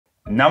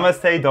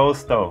Namaste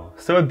dosto.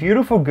 So a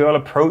beautiful girl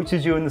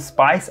approaches you in the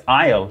spice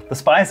aisle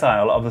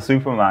of the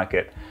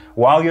supermarket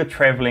while you're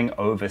traveling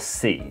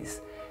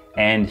overseas.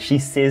 And she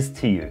says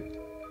to you,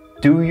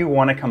 do you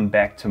want to come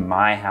back to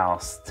my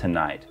house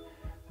tonight?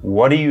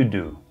 What do you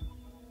do?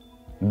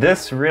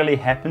 This really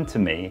happened to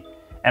me,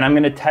 and I'm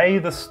going to tell you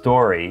the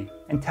story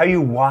and tell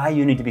you why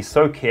you need to be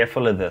so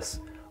careful of this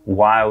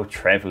while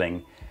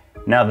traveling.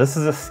 Now, this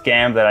is a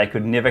scam that I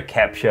could never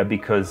capture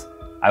because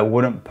I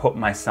wouldn't put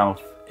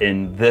myself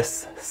in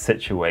this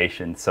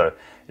situation. So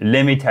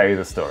let me tell you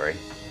the story.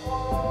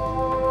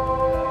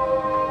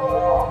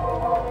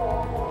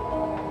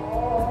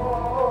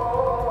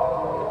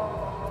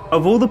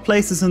 Of all the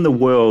places in the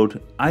world,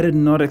 I did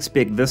not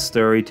expect this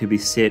story to be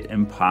set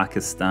in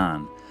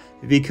Pakistan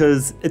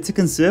because it's a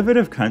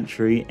conservative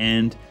country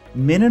and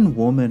men and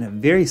women are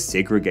very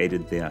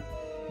segregated there.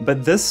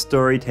 But this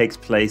story takes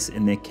place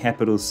in their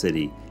capital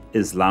city,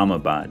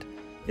 Islamabad.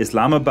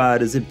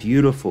 Islamabad is a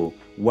beautiful,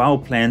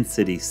 well-planned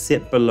city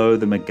set below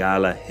the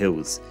Meghalaya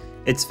hills.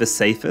 It's the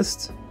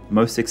safest,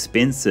 most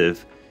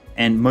expensive,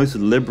 and most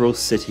liberal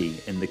city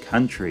in the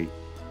country.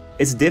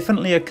 It's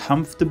definitely a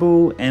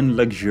comfortable and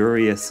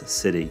luxurious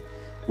city,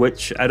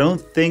 which I don't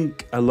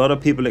think a lot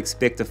of people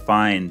expect to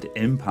find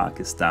in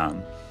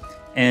Pakistan.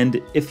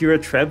 And if you're a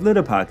traveler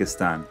to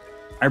Pakistan,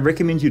 I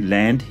recommend you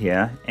land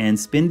here and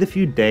spend a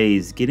few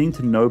days getting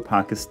to know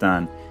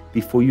Pakistan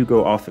before you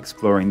go off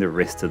exploring the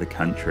rest of the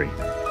country.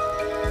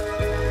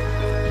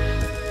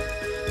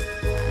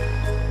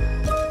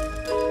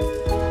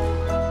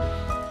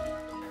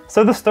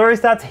 So the story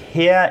starts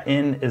here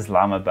in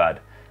Islamabad.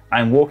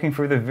 I'm walking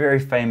through the very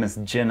famous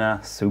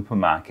Jinnah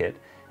supermarket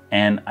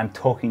and I'm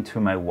talking to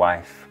my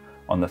wife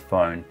on the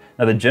phone.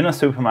 Now the Jinnah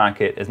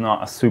supermarket is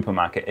not a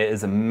supermarket, it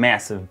is a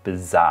massive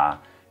bazaar.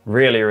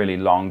 Really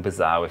long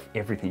bazaar with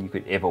everything you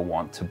could ever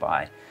want to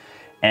buy.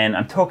 And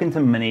I'm talking to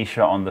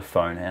Manisha on the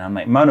phone and I'm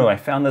like, Manu, I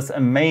found this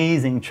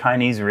amazing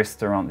Chinese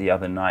restaurant the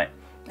other night.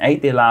 I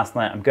ate there last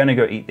night, I'm gonna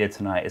go eat there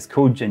tonight. It's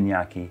called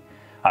Jinyaki.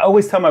 I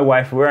always tell my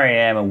wife where I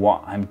am and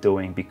what I'm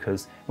doing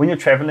because when you're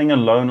traveling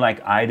alone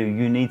like I do,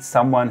 you need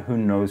someone who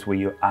knows where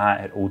you are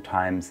at all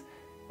times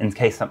in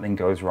case something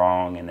goes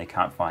wrong and they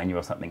can't find you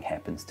or something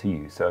happens to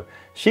you. So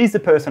she's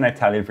the person I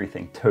tell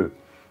everything to.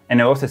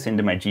 And I also send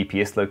her my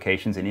GPS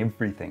locations and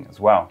everything as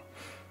well.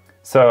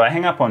 So I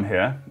hang up on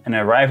her and I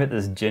arrive at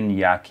this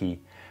Jinyaki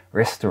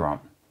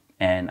restaurant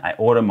and I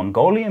order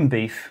Mongolian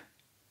beef,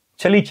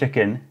 chili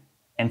chicken,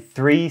 and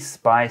 3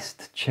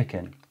 spiced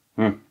chicken.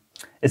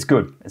 It's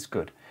good, it's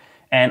good.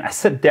 And I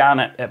sit down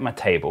at my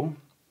table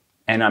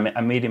and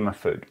I'm eating my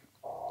food.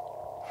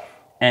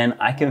 And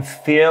I can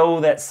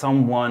feel that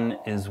someone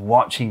is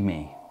watching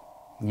me.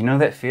 You know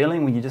that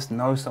feeling when you just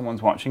know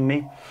someone's watching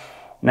me?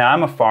 Now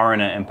I'm a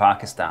foreigner in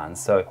Pakistan,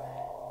 so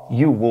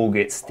you will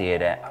get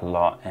stared at a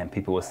lot and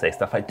people will say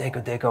stuff like,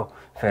 Deko, Deko,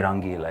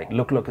 Ferangi, like,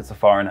 look, it's a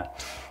foreigner,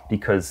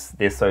 because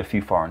there's so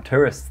few foreign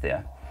tourists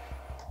there.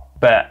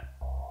 But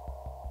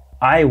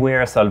I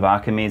wear a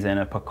salwar kameez and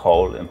a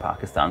pakol in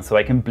Pakistan, so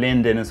I can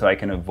blend in and so I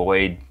can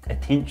avoid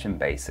attention,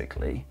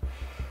 basically.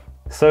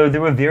 So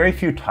there were very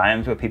few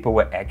times where people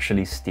were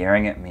actually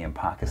staring at me in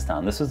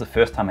Pakistan. This was the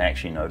first time I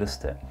actually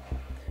noticed it.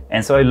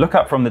 And so I look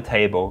up from the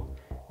table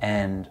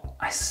and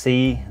I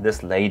see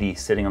this lady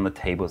sitting on the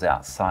tables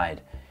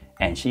outside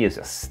and she is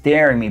just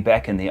staring me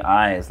back in the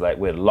eyes like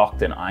we're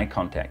locked in eye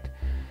contact.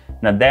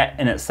 Now that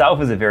in itself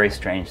is a very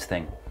strange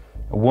thing.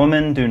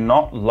 Women do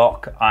not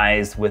lock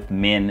eyes with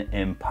men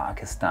in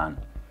Pakistan.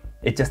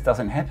 It just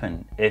doesn't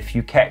happen. If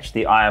you catch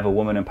the eye of a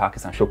woman in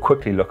Pakistan, she'll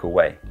quickly look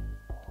away,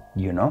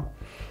 you know?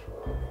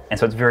 And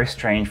so it's very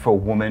strange for a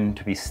woman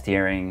to be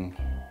staring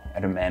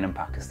at a man in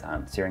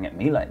Pakistan, staring at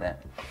me like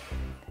that.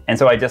 And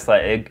so I just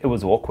it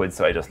was awkward,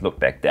 so I just looked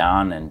back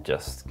down and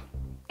just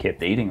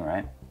kept eating,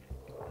 right?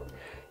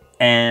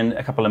 And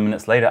a couple of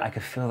minutes later, I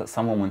could feel that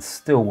someone was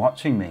still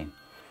watching me.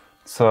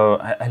 So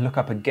I look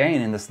up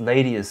again and this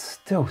lady is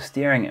still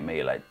staring at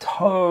me, like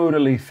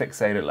totally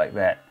fixated like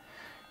that.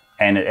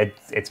 And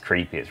it's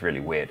creepy, it's really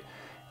weird.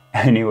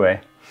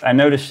 Anyway, I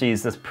noticed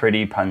she's this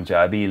pretty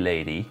Punjabi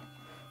lady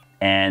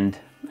and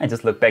I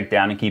just look back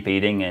down and keep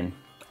eating and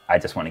I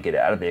just want to get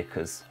out of there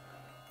because,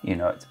 you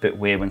know, it's a bit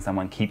weird when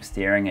someone keeps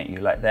staring at you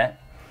like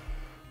that.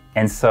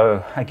 And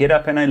so I get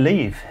up and I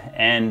leave,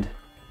 and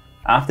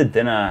after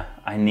dinner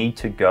I need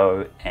to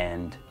go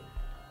and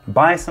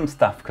buy some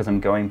stuff because I'm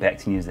going back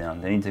to New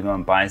Zealand. I need to go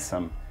and buy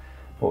some,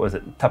 what was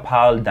it,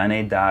 tapal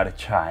danedar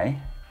chai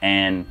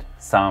and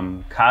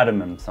some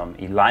cardamom, some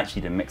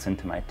elaichi to mix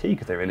into my tea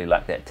because I really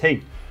like that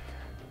tea.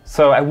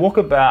 So I walk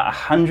about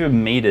 100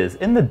 meters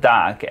in the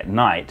dark at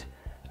night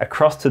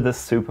across to this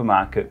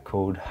supermarket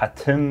called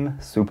Hatim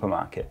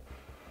Supermarket.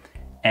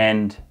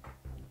 And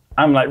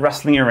I'm like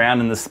rustling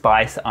around in the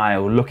spice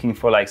aisle looking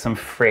for like some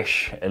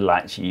fresh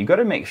elaichi. You got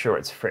to make sure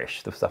it's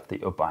fresh, the stuff that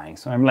you're buying.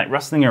 So I'm like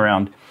rustling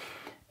around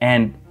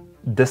and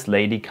this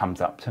lady comes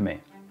up to me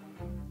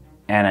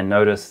and I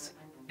noticed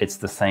it's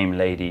the same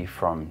lady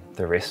from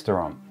the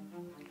restaurant.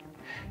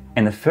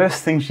 And the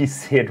first thing she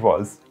said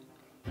was,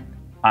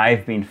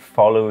 "I've been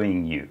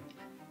following you."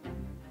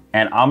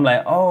 And I'm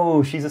like,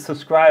 oh, she's a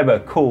subscriber.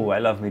 Cool, I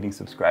love meeting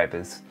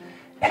subscribers.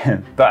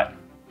 But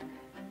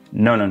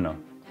no.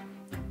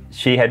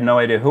 She had no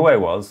idea who I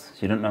was.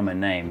 She didn't know my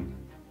name.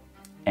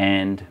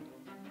 And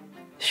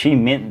she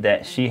meant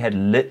that she had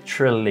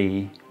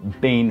literally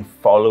been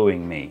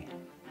following me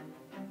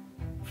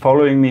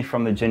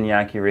from the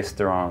Jinyaki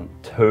restaurant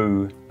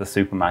to the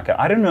supermarket.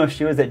 I don't know if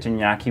she was at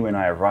Jinyaki when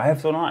I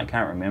arrived or not, I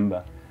can't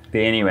remember.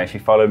 But anyway, she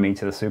followed me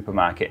to the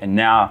supermarket, and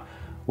now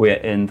we're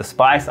in the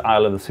spice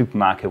aisle of the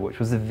supermarket, which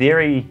was the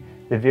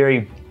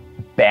very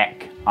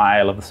back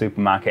aisle of the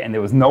supermarket, and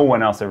there was no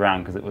one else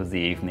around because it was the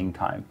evening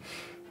time.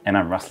 And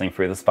I'm rustling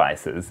through the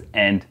spices,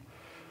 and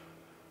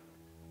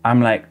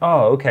I'm like,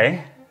 oh,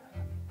 okay,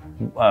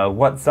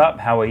 what's up,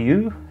 how are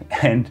you?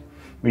 And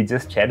we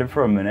just chatted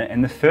for a minute,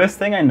 and the first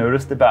thing I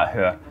noticed about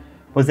her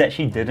was that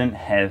she didn't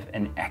have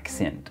an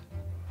accent.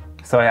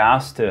 So I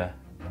asked her,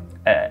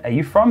 are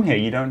you from here?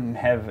 You don't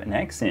have an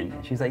accent.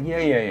 And she's like,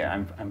 yeah,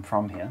 I'm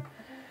from here.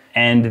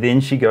 And then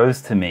she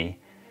goes to me,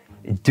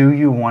 do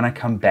you want to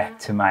come back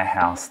to my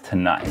house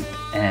tonight?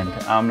 And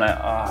I'm like,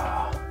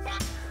 oh,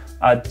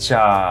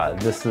 acha,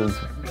 this is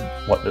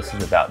what this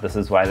is about. This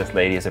is why this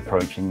lady is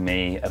approaching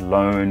me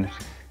alone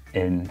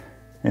in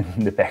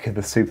the back of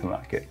the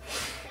supermarket.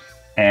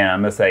 And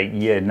I'm gonna say,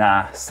 yeah,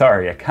 nah,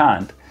 sorry, I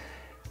can't.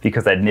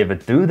 Because I'd never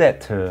do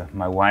that to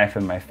my wife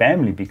and my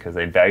family, because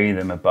I value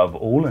them above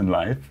all in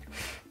life.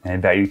 And I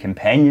value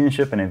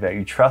companionship and I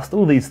value trust,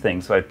 all these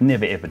things. So I'd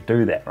never ever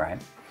do that,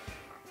 right?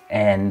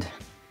 And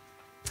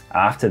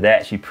after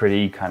that, she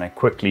pretty kind of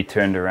quickly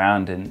turned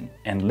around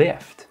and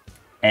left.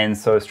 And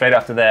so straight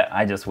after that,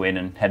 I just went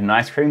and had an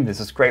ice cream. There's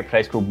this great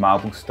place called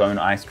Marble Stone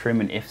Ice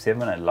Cream in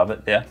F7. I love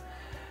it there.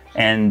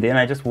 And then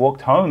I just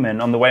walked home,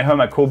 and on the way home,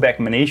 I called back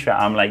Manisha.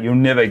 I'm like, you'll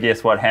never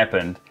guess what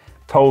happened.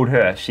 Told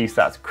her, she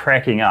starts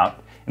cracking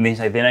up. And then she's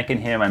like, then I can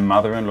hear my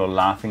mother-in-law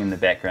laughing in the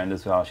background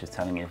as well. She's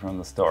telling everyone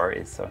the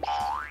story, so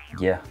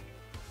yeah.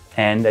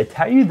 And I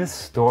tell you this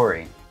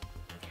story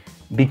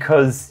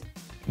because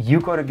you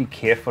gotta be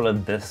careful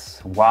of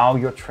this while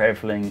you're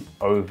traveling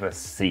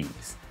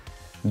overseas.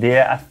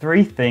 There are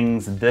 3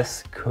 things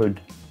this could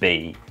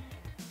be.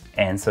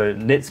 And so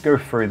let's go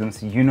through them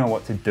so you know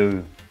what to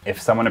do if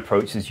someone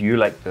approaches you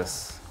like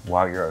this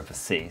while you're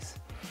overseas.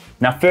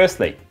 Now,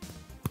 firstly,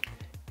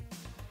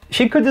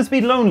 she could just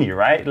be lonely,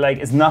 right? Like,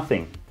 it's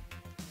nothing.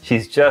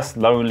 She's just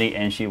lonely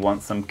and she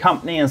wants some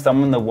company and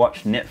someone to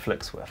watch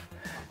Netflix with.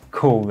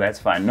 Cool, that's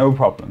fine, no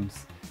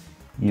problems,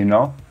 you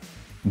know?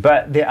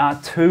 But there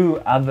are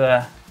 2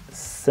 other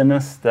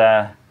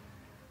sinister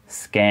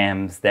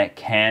scams that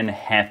can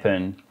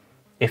happen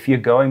if you're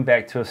going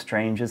back to a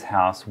stranger's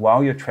house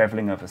while you're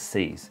traveling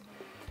overseas.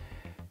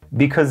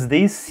 Because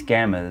these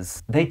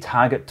scammers, they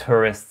target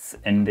tourists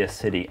in their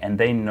city and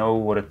they know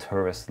what a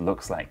tourist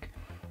looks like.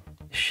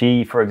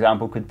 She, for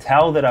example, could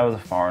tell that I was a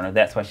foreigner.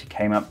 That's why she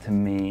came up to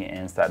me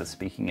and started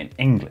speaking in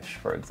English,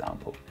 for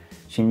example.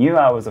 She knew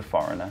I was a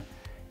foreigner,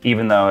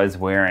 even though I was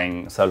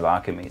wearing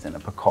salwar kameez and a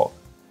pakol.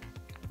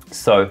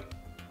 So,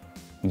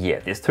 yeah,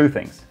 there's 2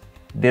 things.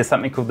 There's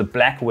something called the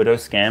Black Widow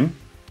scam,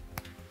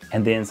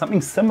 and then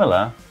something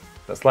similar,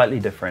 but slightly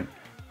different,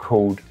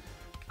 called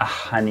a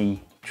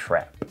honey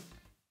trap.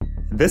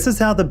 This is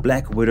how the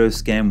Black Widow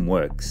scam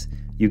works.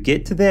 You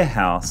get to their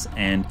house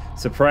and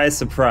surprise,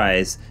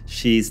 surprise,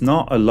 she's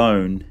not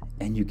alone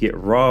and you get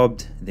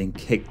robbed, then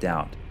kicked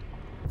out.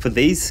 For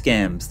these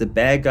scams, the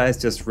bad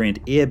guys just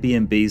rent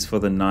Airbnbs for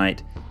the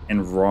night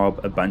and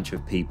rob a bunch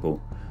of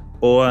people.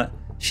 Or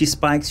she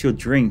spikes your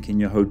drink in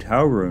your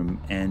hotel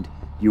room and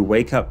you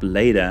wake up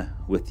later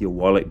with your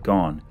wallet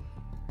gone.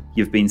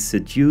 You've been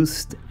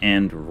seduced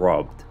and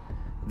robbed.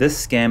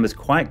 This scam is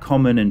quite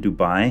common in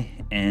Dubai,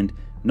 and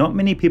not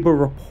many people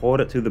report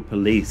it to the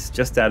police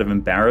just out of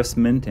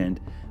embarrassment and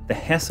the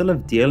hassle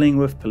of dealing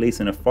with police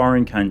in a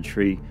foreign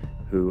country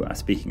who are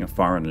speaking a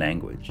foreign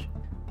language.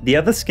 The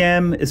other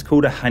scam is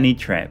called a honey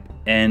trap,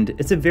 and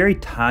it's a very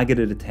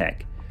targeted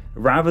attack.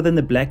 Rather than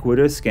the Black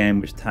Widow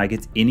scam, which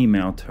targets any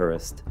male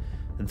tourist,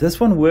 this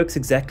one works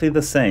exactly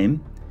the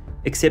same,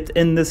 except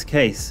in this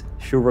case,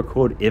 she'll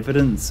record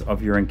evidence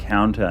of your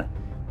encounter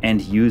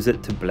and use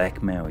it to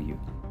blackmail you.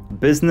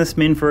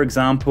 Businessmen, for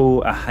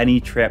example, are honey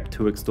trapped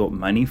to extort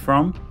money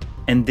from,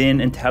 and then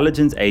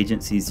intelligence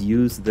agencies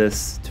use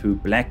this to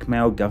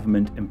blackmail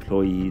government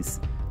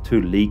employees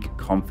to leak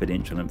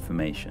confidential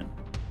information.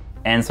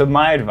 And so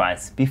my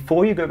advice,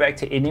 before you go back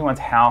to anyone's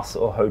house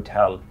or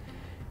hotel,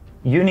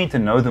 you need to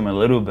know them a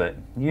little bit.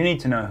 You need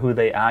to know who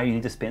they are, you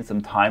need to spend some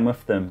time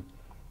with them.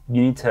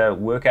 You need to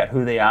work out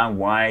who they are,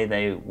 why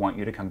they want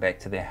you to come back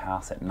to their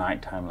house at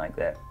nighttime like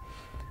that.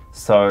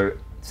 So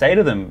say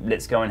to them,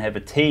 let's go and have a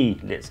tea,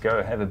 let's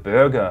go have a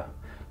burger,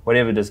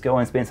 whatever, just go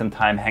and spend some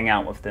time, hang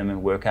out with them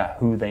and work out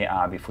who they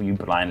are before you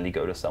blindly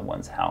go to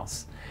someone's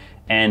house.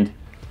 And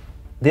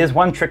there's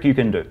one trick you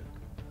can do.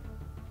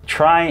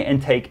 Try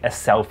and take a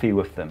selfie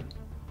with them.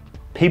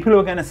 People who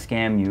are going to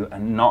scam you are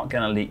not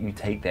going to let you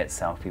take that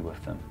selfie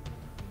with them.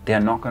 They're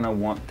not going to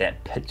want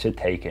that picture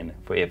taken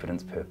for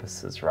evidence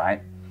purposes,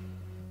 right?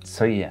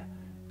 So yeah,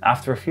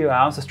 After a few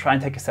hours, just try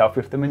and take a selfie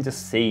with them and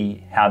just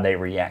see how they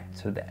react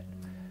to that.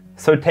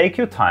 So take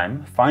your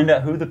time, find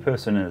out who the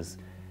person is,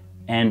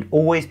 and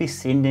always be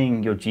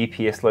sending your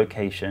GPS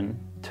location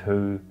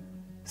to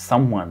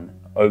someone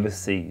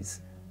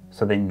overseas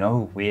so they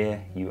know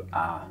where you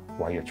are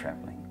while you're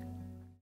traveling.